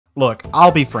Look,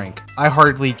 I'll be frank, I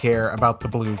hardly care about the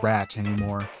Blue Rat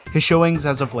anymore. His showings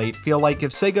as of late feel like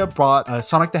if Sega brought a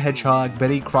Sonic the Hedgehog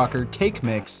Betty Crocker cake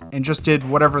mix and just did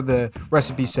whatever the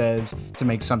recipe says to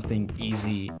make something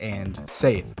easy and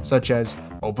safe, such as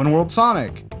Open World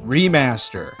Sonic,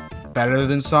 Remaster, better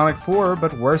than Sonic 4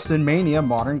 but worse than Mania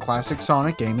Modern Classic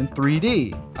Sonic game in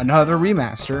 3D, another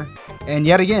remaster, and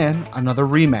yet again, another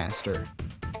remaster.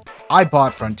 I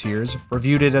bought Frontiers,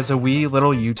 reviewed it as a wee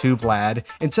little YouTube lad,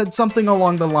 and said something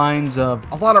along the lines of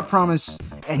a lot of promise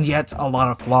and yet a lot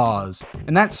of flaws,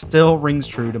 and that still rings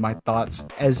true to my thoughts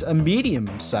as a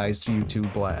medium-sized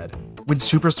YouTube lad. When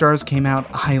Superstars came out,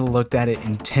 I looked at it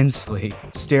intensely,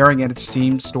 staring at its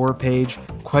Steam store page,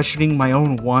 questioning my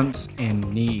own wants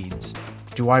and needs.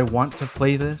 Do I want to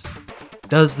play this?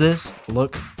 Does this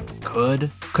look good?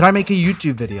 Could I make a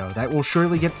YouTube video that will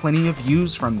surely get plenty of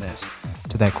views from this?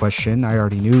 To that question, I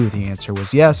already knew the answer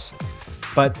was yes,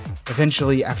 but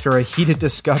eventually, after a heated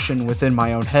discussion within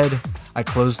my own head, I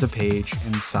closed the page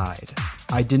and sighed.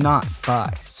 I did not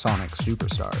buy Sonic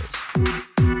Superstars.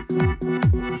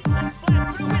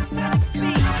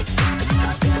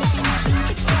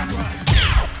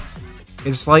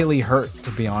 It slightly hurt,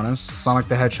 to be honest. Sonic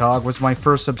the Hedgehog was my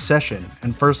first obsession,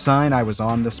 and first sign I was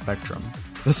on the spectrum.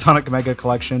 The Sonic Mega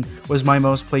Collection was my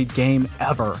most played game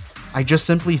ever. I just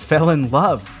simply fell in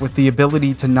love with the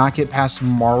ability to not get past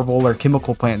Marble or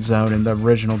Chemical Plant Zone in the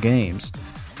original games,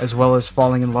 as well as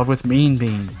falling in love with Mean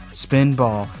Bean,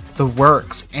 Spinball, The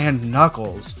Works, and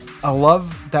Knuckles. A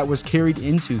love that was carried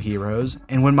into Heroes,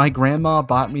 and when my grandma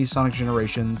bought me Sonic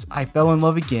Generations, I fell in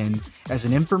love again as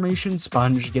an information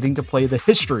sponge getting to play the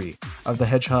history of the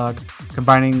Hedgehog,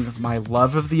 combining my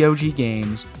love of the OG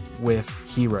games with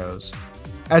Heroes.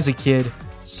 As a kid,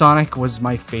 Sonic was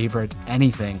my favorite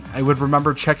anything. I would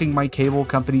remember checking my cable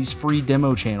company's free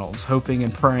demo channels, hoping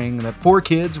and praying that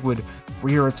 4Kids would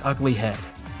rear its ugly head,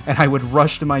 and I would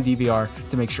rush to my DVR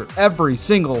to make sure every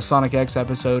single Sonic X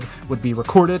episode would be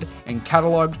recorded and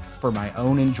cataloged for my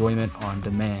own enjoyment on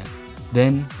demand.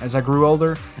 Then, as I grew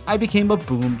older, I became a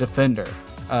Boom defender.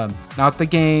 Not the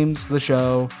games, the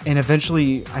show, and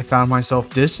eventually I found myself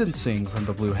distancing from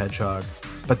the Blue Hedgehog.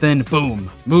 But then,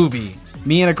 boom, movie.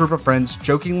 Me and a group of friends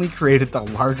jokingly created the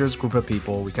largest group of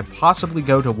people we could possibly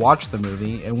go to watch the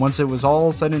movie, and once it was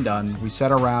all said and done, we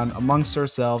sat around amongst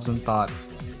ourselves and thought,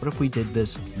 what if we did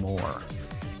this more?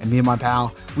 And me and my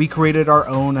pal, we created our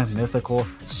own mythical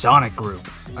Sonic group,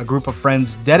 a group of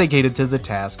friends dedicated to the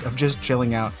task of just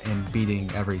chilling out and beating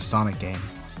every Sonic game.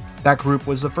 That group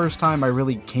was the first time I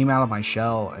really came out of my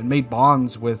shell and made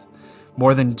bonds with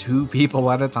more than 2 people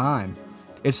at a time.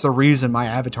 It's the reason my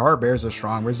avatar bears a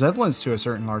strong resemblance to a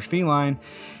certain large feline.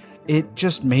 It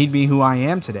just made me who I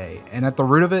am today, and at the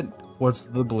root of it was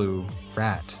the Blue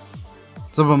Rat.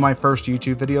 Some of my first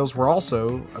YouTube videos were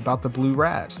also about the Blue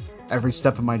Rat. Every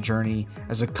step of my journey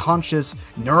as a conscious,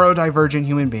 neurodivergent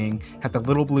human being had the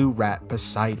little blue rat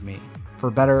beside me,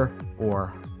 for better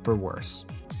or for worse.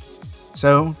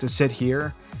 So, to sit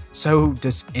here, so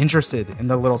disinterested in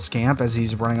the little scamp as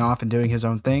he's running off and doing his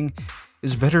own thing,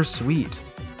 is bittersweet.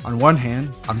 On one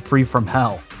hand, I'm free from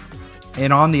hell,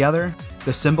 and on the other,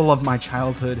 the symbol of my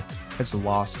childhood has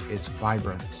lost its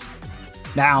vibrance.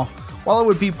 Now, while it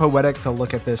would be poetic to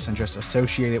look at this and just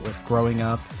associate it with growing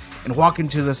up and walk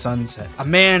into the sunset, a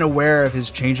man aware of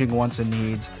his changing wants and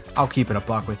needs, I'll keep it a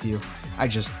buck with you. I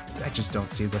just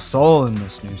don't see the soul in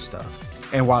this new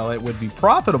stuff. And while it would be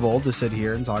profitable to sit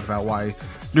here and talk about why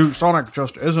new Sonic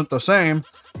just isn't the same,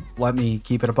 let me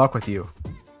keep it a buck with you.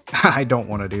 I don't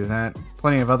want to do that.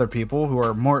 Plenty of other people who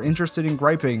are more interested in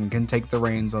griping can take the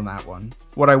reins on that one.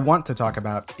 What I want to talk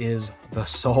about is the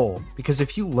soul, because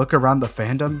if you look around the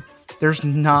fandom, there's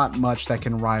not much that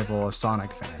can rival a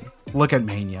Sonic fan. Look at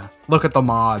Mania. Look at the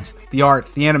mods, the art,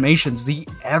 the animations, the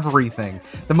everything.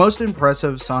 The most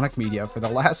impressive Sonic media for the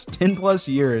last 10 plus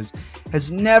years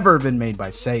has never been made by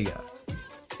Sega.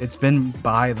 It's been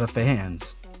by the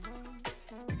fans.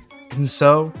 And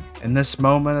so, in this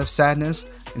moment of sadness,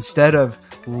 instead of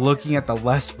looking at the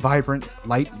less vibrant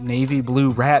light navy blue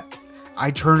rat,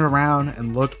 I turned around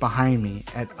and looked behind me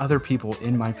at other people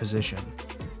in my position.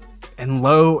 And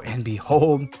lo and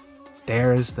behold,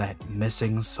 there's that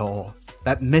missing soul,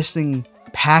 that missing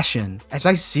passion, as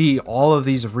I see all of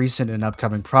these recent and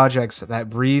upcoming projects that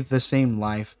breathe the same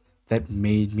life that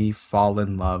made me fall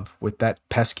in love with that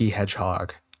pesky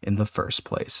hedgehog in the first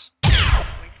place. Voice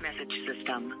message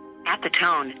system. At the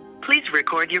tone, please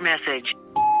record your message.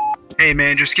 Hey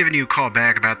man, just giving you a call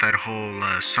back about that whole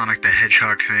Sonic the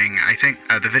Hedgehog thing. I think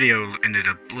the video ended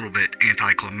a little bit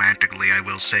anticlimactically, I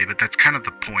will say, but that's kind of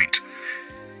the point.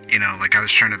 You know, like I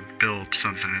was trying to build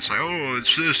something. It's like, oh,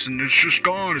 it's this, and it's just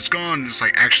gone. It's gone. It's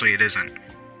like, actually, it isn't.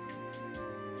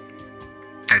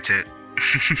 That's it.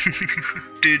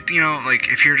 Dude, you know,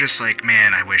 like, if you're just like,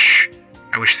 man, I wish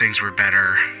things were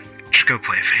better, just go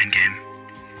play a fan game.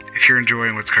 If you're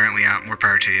enjoying what's currently out, more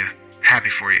power to you. Happy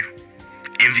for you.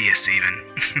 Envious, even.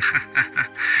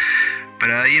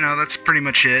 But, you know, that's pretty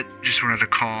much it. Just wanted to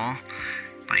call,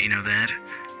 let you know that.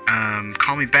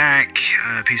 Call me back.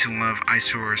 Peace and love.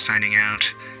 Eyesore signing out.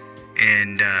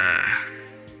 And,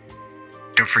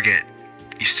 don't forget,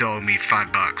 you still owe me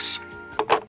 $5.